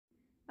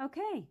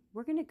Okay,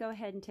 we're going to go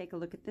ahead and take a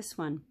look at this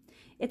one.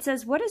 It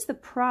says, what is the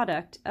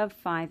product of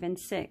 5 and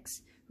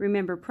 6?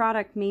 Remember,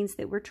 product means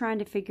that we're trying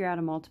to figure out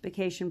a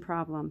multiplication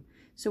problem.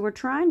 So we're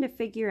trying to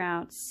figure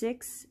out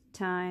 6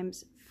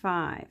 times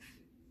 5.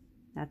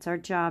 That's our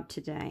job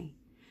today.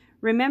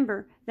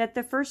 Remember that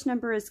the first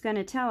number is going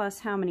to tell us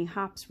how many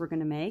hops we're going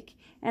to make,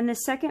 and the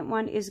second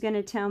one is going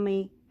to tell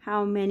me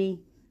how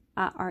many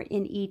are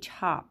in each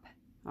hop.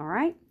 All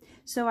right?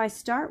 So I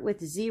start with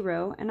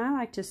 0, and I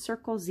like to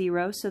circle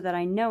 0 so that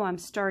I know I'm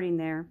starting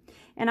there.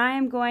 And I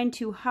am going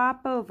to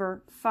hop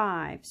over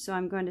 5. So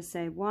I'm going to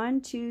say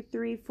 1, 2,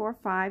 3, 4,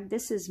 5.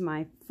 This is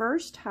my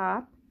first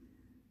hop.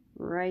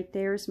 Right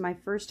there's my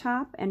first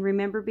hop. And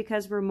remember,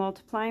 because we're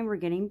multiplying, we're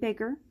getting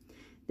bigger.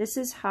 This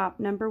is hop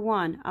number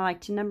 1. I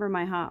like to number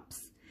my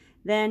hops.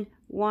 Then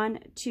 1,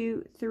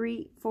 2,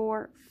 3,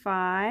 4,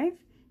 5.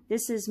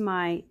 This is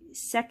my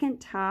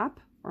second hop,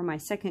 or my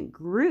second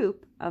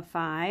group of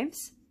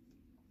 5s.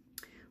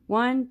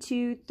 1,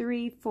 2,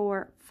 3,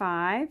 4,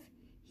 5.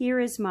 Here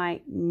is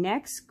my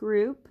next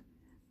group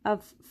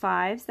of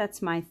 5s. That's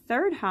my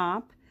third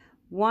hop.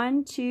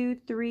 1, 2,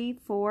 3,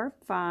 4,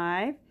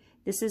 5.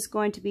 This is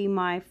going to be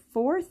my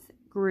fourth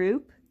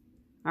group.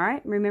 All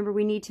right, remember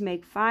we need to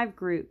make 5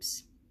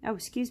 groups. Oh,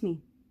 excuse me.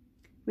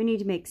 We need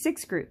to make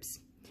 6 groups.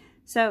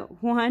 So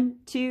 1,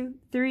 2,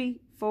 3,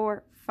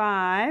 4,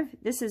 5.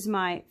 This is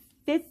my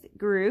fifth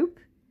group.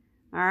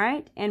 All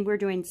right, and we're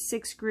doing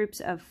 6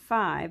 groups of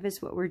 5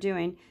 is what we're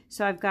doing.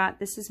 So I've got,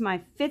 this is my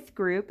fifth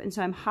group, and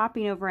so I'm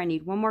hopping over. I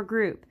need one more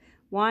group.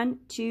 1,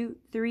 2,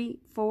 3,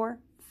 4,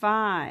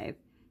 5.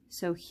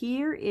 So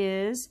here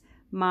is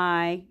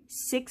my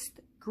 6th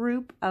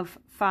group of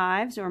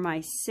 5s, or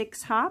my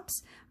 6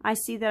 hops. I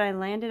see that I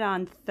landed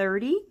on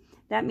 30.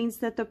 That means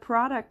that the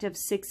product of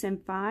 6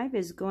 and 5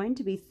 is going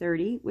to be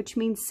 30, which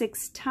means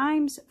 6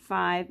 times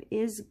 5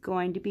 is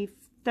going to be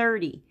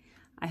 30.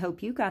 I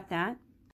hope you got that.